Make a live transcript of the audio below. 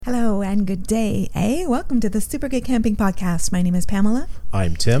Hello and good day, Welcome to the Super Good Camping Podcast. My name is Pamela.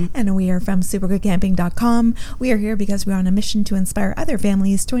 I'm Tim. And we are from supergoodcamping.com. We are here because we're on a mission to inspire other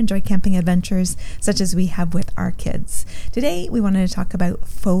families to enjoy camping adventures such as we have with our kids. Today, we wanted to talk about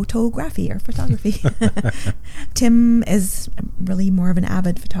photography. Tim is really more of an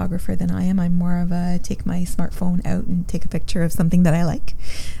avid photographer than I am. I'm more of a take my smartphone out and take a picture of something that I like.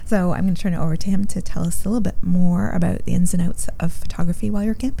 So I'm going to turn it over to him to tell us a little bit more about the ins and outs of photography while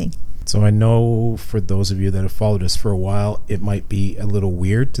you're camping. So I know for those of you that have followed us for a while, it might be a little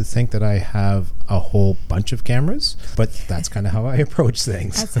weird to think that I have a whole bunch of cameras, but that's kind of how I approach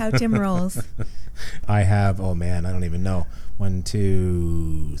things. That's how Tim rolls. I have, I don't even know. 1,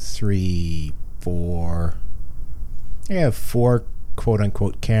 2, 3, 4. I have 4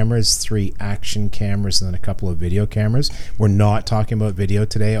 quote-unquote cameras, 3 action cameras, and then a couple of video cameras. We're not talking about video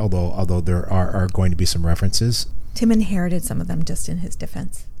today, although there are going to be some references. Tim inherited some of them, just in his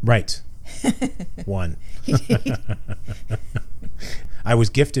defense. Right. 1. I was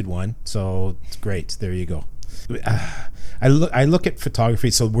gifted one, so it's great. There you go. I look at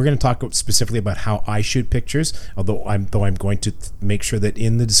photography, so we're going to talk specifically about how I shoot pictures, although I'm going to make sure that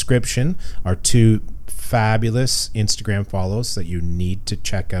in the description are 2 fabulous Instagram follows that you need to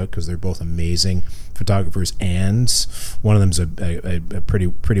check out because they're both amazing photographers, and one of them's a pretty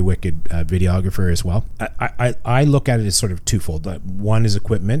wicked videographer as well. I look at it as sort of twofold. One is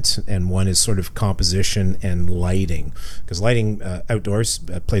equipment, and one is sort of composition and lighting, because lighting outdoors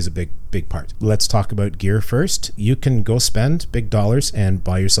plays a big part. Let's talk about gear first. You can go spend big dollars and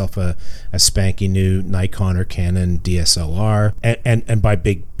buy yourself a spanky new Nikon or Canon DSLR and buy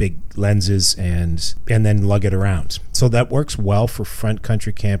big lenses and then lug it around. So that works well for front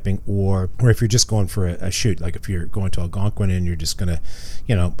country camping, or if you're just going for a shoot, like if you're going to Algonquin and you're just going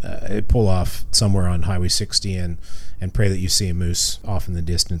to, pull off somewhere on Highway 60 and pray that you see a moose off in the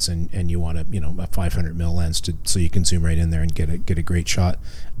distance and you want a 500mm lens so you can zoom right in there and get a great shot.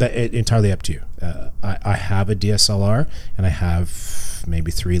 That entirely up to you. I have a DSLR and I have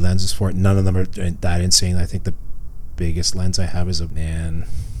maybe 3 lenses for it. None of them are that insane. I think the biggest lens I have is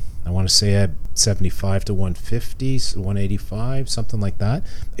I want to say a 75 to 150, 185, something like that.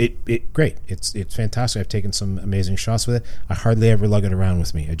 Great. It's fantastic. I've taken some amazing shots with it. I hardly ever lug it around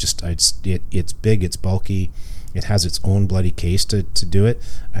with me. It's big, it's bulky, it has its own bloody case to do it.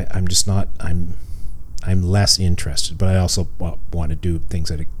 I'm less interested, but I also want to do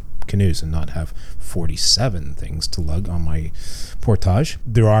things at canoes and not have 47 things to lug on my portage.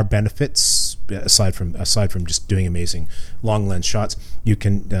 There are benefits aside from just doing amazing long lens shots. You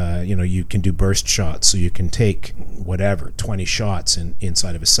can you can do burst shots, so you can take 20 shots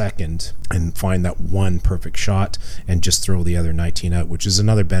inside of a second and find that one perfect shot and just throw the other 19 out, which is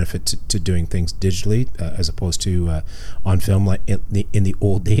another benefit to doing things digitally as opposed to on film like in the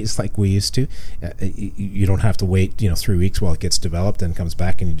old days like we used to. You don't have to wait 3 weeks while it gets developed and comes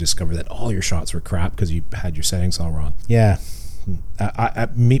back and you discover that all your shots were crap because you had your settings all wrong. Yeah.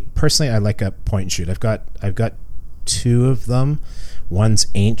 Me personally, I like a point and shoot. I've got 2 of them. One's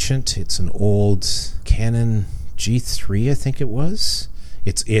ancient. It's an old Canon G3, I think it was.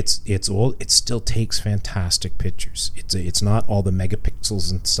 It's old. It still takes fantastic pictures. It's not all the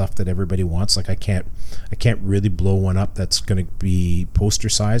megapixels and stuff that everybody wants. Like I can't really blow one up that's going to be poster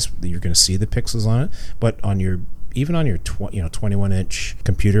size. You're going to see the pixels on it, but on your 21-inch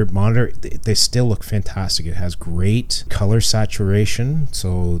computer monitor, they still look fantastic. It has great color saturation,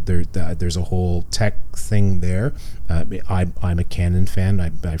 so there's a whole tech thing there. I'm a Canon fan.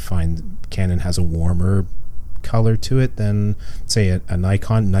 I find Canon has a warmer color to it than say a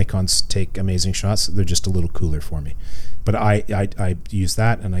Nikon. Nikons take amazing shots. They're just a little cooler for me. But I use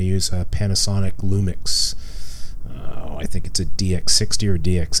that, and I use a Panasonic Lumix. I think it's a DX60 or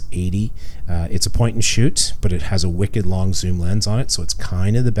DX80. It's a point and shoot, but it has a wicked long zoom lens on it, so it's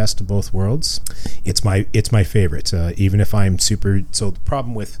kind of the best of both worlds. It's my favorite, even if I'm super. So the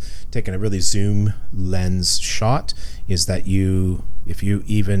problem with taking a really zoom lens shot is that if you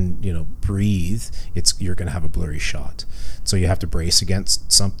even breathe, you're going to have a blurry shot. So you have to brace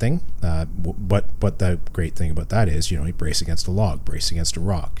against something. But the great thing about that is you brace against a log, brace against a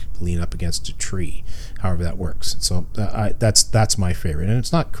rock, lean up against a tree, however that works. So that's my favorite, and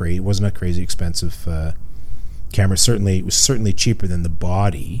it's not crazy. It wasn't a crazy expensive camera. It was certainly cheaper than the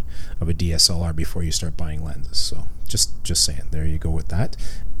body of a DSLR before you start buying lenses. So just saying, there you go with that.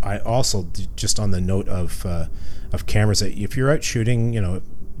 I also, just on the note of cameras, if you're out shooting,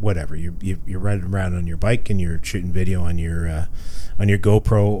 whatever, you're riding around on your bike and you're shooting video on your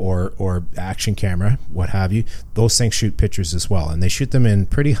GoPro or action camera, what have you, those things shoot pictures as well, and they shoot them in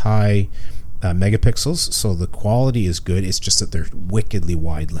pretty high megapixels, so the quality is good. It's just that they're wickedly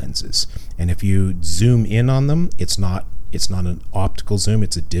wide lenses, and if you zoom in on them, it's not an optical zoom,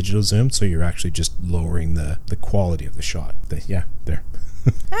 it's a digital zoom, so you're actually just lowering the quality of the shot. There.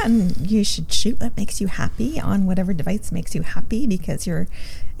 And you should shoot what makes you happy on whatever device makes you happy, because your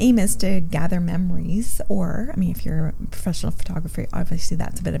aim is to gather memories. Or, I mean, if you're a professional photographer, obviously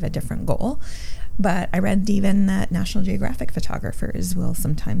that's a bit of a different goal. But I read even that National Geographic photographers will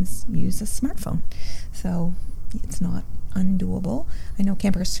sometimes use a smartphone. So it's not undoable. I know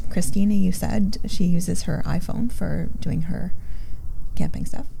Camper Christina, you said she uses her iPhone for doing her camping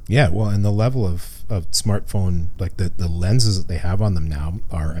stuff. Yeah, well, and the level of smartphone, like the lenses that they have on them now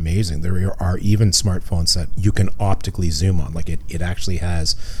are amazing. There are even smartphones that you can optically zoom on. Like it actually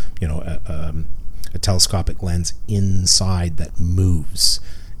has, a telescopic lens inside that moves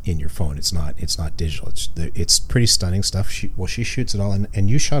in your phone. It's not digital. It's pretty stunning stuff. She shoots it all, and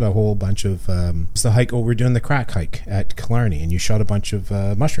you shot a whole bunch of it's the hike. We're doing the crack hike at Killarney, and you shot a bunch of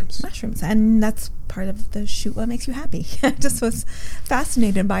mushrooms, and that's part of the shoot what makes you happy. I just was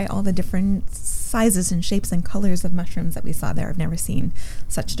fascinated by all the different sizes and shapes and colors of mushrooms that we saw there. I've never seen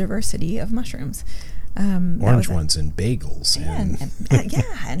such diversity of mushrooms. Orange ones and bagels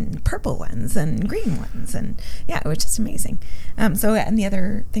and purple ones and green ones, and it was just amazing. And the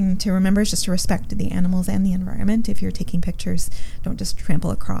other thing to remember is just to respect the animals and the environment. If you're taking pictures, don't just trample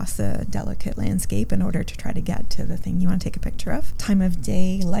across a delicate landscape in order to try to get to the thing you want to take a picture of. Time of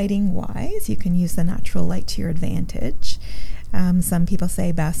day lighting wise, you can use the natural light to your advantage. Some people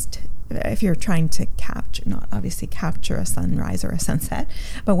say best if you're trying to capture a sunrise or a sunset,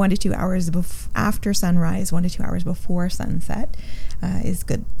 but 1 to 2 hours after sunrise, 1 to 2 hours before sunset is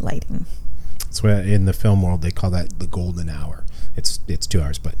good lighting. So in the film world, they call that the golden hour. It's 2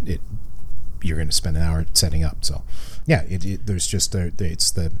 hours, but you're going to spend an hour setting up. So there's just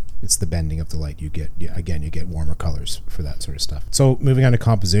it's the bending of the light. You get warmer colors for that sort of stuff. So moving on to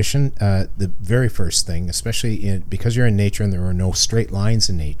composition, the very first thing, especially because you're in nature and there are no straight lines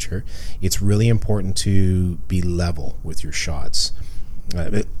in nature, it's really important to be level with your shots.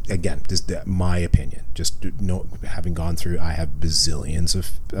 Again, this is my opinion. Just having gone through, I have bazillions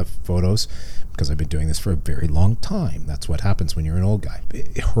of photos because I've been doing this for a very long time. That's what happens when you're an old guy.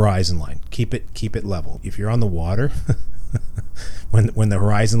 Horizon line, keep it level. If you're on the water, when the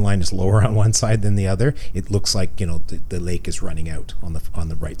horizon line is lower on one side than the other, it looks like the lake is running out on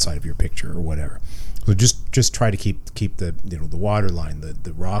the right side of your picture or whatever. So just try to keep the the water line,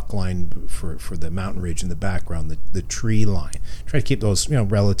 the rock line for the mountain ridge in the background, the tree line. Try to keep those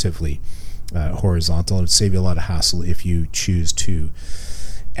relatively horizontal. It'll save you a lot of hassle if you choose to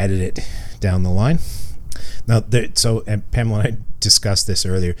edit it down the line. Now, and Pamela and I discussed this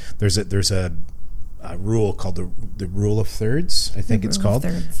earlier. There's a rule called the rule of thirds, I think it's called,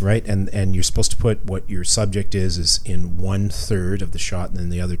 right? And you're supposed to put what your subject is in 1/3 of the shot, and then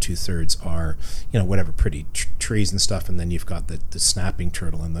the other 2/3 are whatever pretty trees and stuff, and then you've got the snapping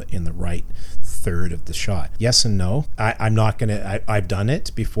turtle in the right third of the shot. Yes and no. I'm not gonna. I've done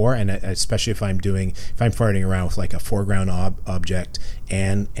it before, and especially if I'm farting around with like a foreground object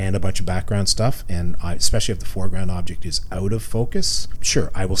and a bunch of background stuff, and especially if the foreground object is out of focus,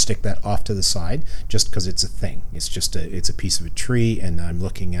 sure, I will stick that off to the side just because it's a thing. It's a piece of a tree, and I'm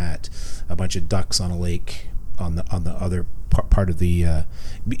looking at a bunch of ducks on a lake on the other part of the.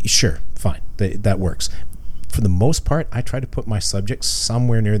 Sure, fine, that works. For the most part, I try to put my subject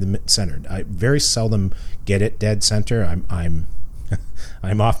somewhere near the center. I very seldom get it dead center.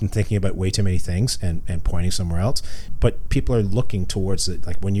 I'm often thinking about way too many things and pointing somewhere else. But people are looking towards it.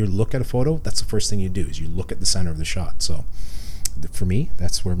 Like when you look at a photo, that's the first thing you do is you look at the center of the shot. So for me,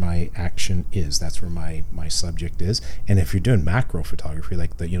 that's where my action is. That's where my subject is. And if you're doing macro photography,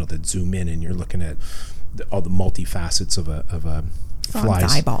 like the zoom in and you're looking at all the multifacets of a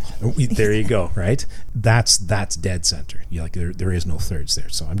fly's eyeball. There you go. Right. That's dead center. There is no thirds there.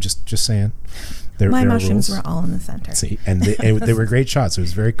 So I'm just saying. My mushrooms were all in the center. See, and they were great shots. It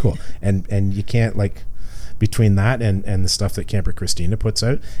was very cool. And you can't between that and the stuff that Camper Christina puts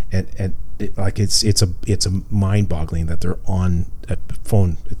out, and it's a mind-boggling that they're on a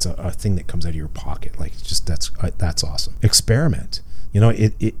phone. It's a thing that comes out of your pocket. That's awesome. Experiment.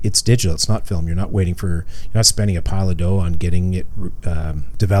 It's digital. It's not film. You're not spending a pile of dough on getting it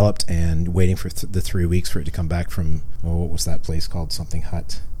developed and waiting for the 3 weeks for it to come back from what was that place called? Something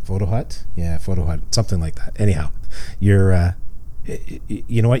Hut. Photo Hut? Yeah, Photo Hut. Something like that. Anyhow, you're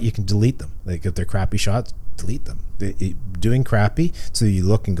you know what? You can delete them. Like if they're crappy shots, delete them. Doing crappy, so you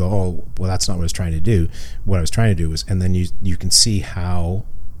look and go, oh, well, that's not what I was trying to do. What I was trying to do was, and then you can see how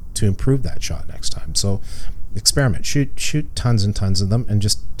to improve that shot next time. So experiment. Shoot tons and tons of them and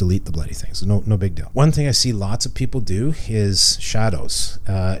just delete the bloody things. No big deal. One thing I see lots of people do is shadows.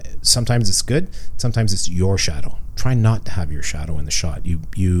 Sometimes it's good. Sometimes it's your shadow. Try not to have your shadow in the shot.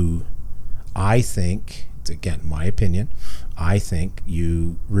 I think, it's again my opinion, I think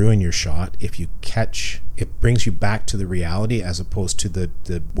you ruin your shot if you catch, it brings you back to the reality as opposed to the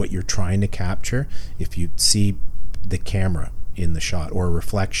what you're trying to capture. If you see the camera in the shot, or a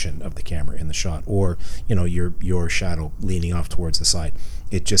reflection of the camera in the shot, or your shadow leaning off towards the side,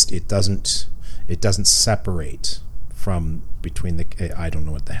 it doesn't separate from between the, I don't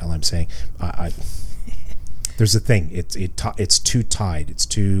know what the hell I'm saying. There's a thing. It's too tied. It's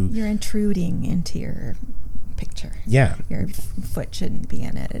too. You're intruding into your picture. Yeah. Your foot shouldn't be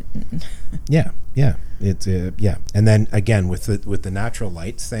in it. Yeah. It's yeah. And then again with the natural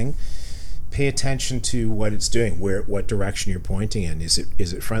light thing, pay attention to what it's doing. What direction you're pointing in. Is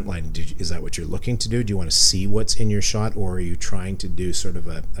it front lighting? Is that what you're looking to do? Do you want to see what's in your shot, or are you trying to do sort of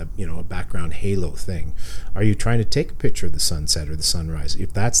a background halo thing? Are you trying to take a picture of the sunset or the sunrise?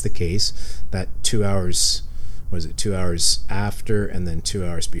 If that's the case, that 2 hours. What is it, 2 hours after and then 2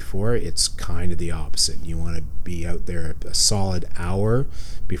 hours before, it's kind of the opposite. You want to be out there a solid hour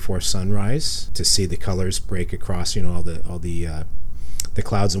before sunrise to see the colors break across, all the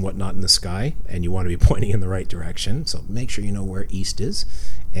clouds and whatnot in the sky, and you want to be pointing in the right direction. So make sure you know where east is.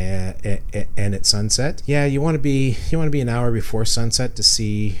 And at sunset, you want to be an hour before sunset to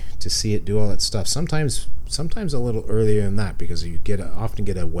see it do all that stuff. Sometimes a little earlier than that, because you often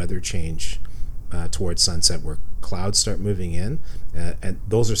get a weather change towards sunset where clouds start moving in, and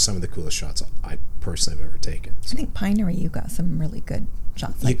those are some of the coolest shots I personally have ever taken. So I think Pinery, you got some really good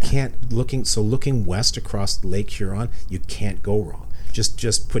shots like that. Looking west across Lake Huron, you can't go wrong.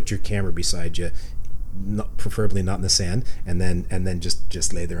 Just put your camera beside you, preferably not in the sand, and then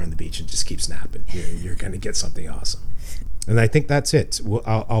just lay there on the beach and just keep snapping. You're going to get something awesome. And I think that's it.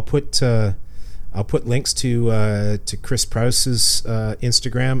 I'll put links to Chris Prowse's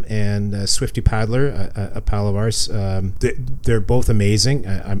Instagram and Swifty Paddler, a pal of ours. They're both amazing.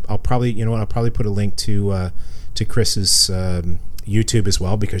 I'll probably put a link to Chris's YouTube as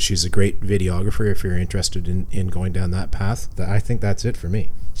well, because she's a great videographer if you're interested in going down that path. I think that's it for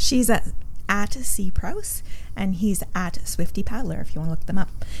me. She's at C Prowse, and he's at Swifty Paddler if you want to look them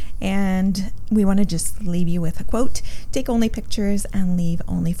up. And we want to just leave you with a quote: take only pictures and leave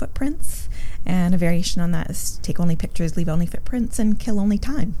only footprints. And a variation on that is take only pictures, leave only footprints, and kill only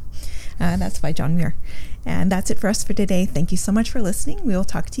time. That's by John Muir. And that's it for us for today. Thank you so much for listening. We will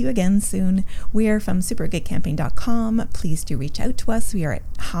talk to you again soon. We are from supergoodcamping.com. Please do reach out to us. We are at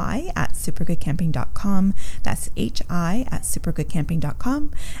hi@supergoodcamping.com. That's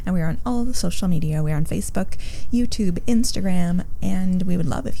hi@supergoodcamping.com. And we are on all the social media. We are on Facebook, YouTube, Instagram, and we would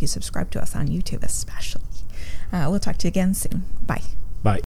love if you subscribe to us on YouTube especially. We'll talk to you again soon. Bye.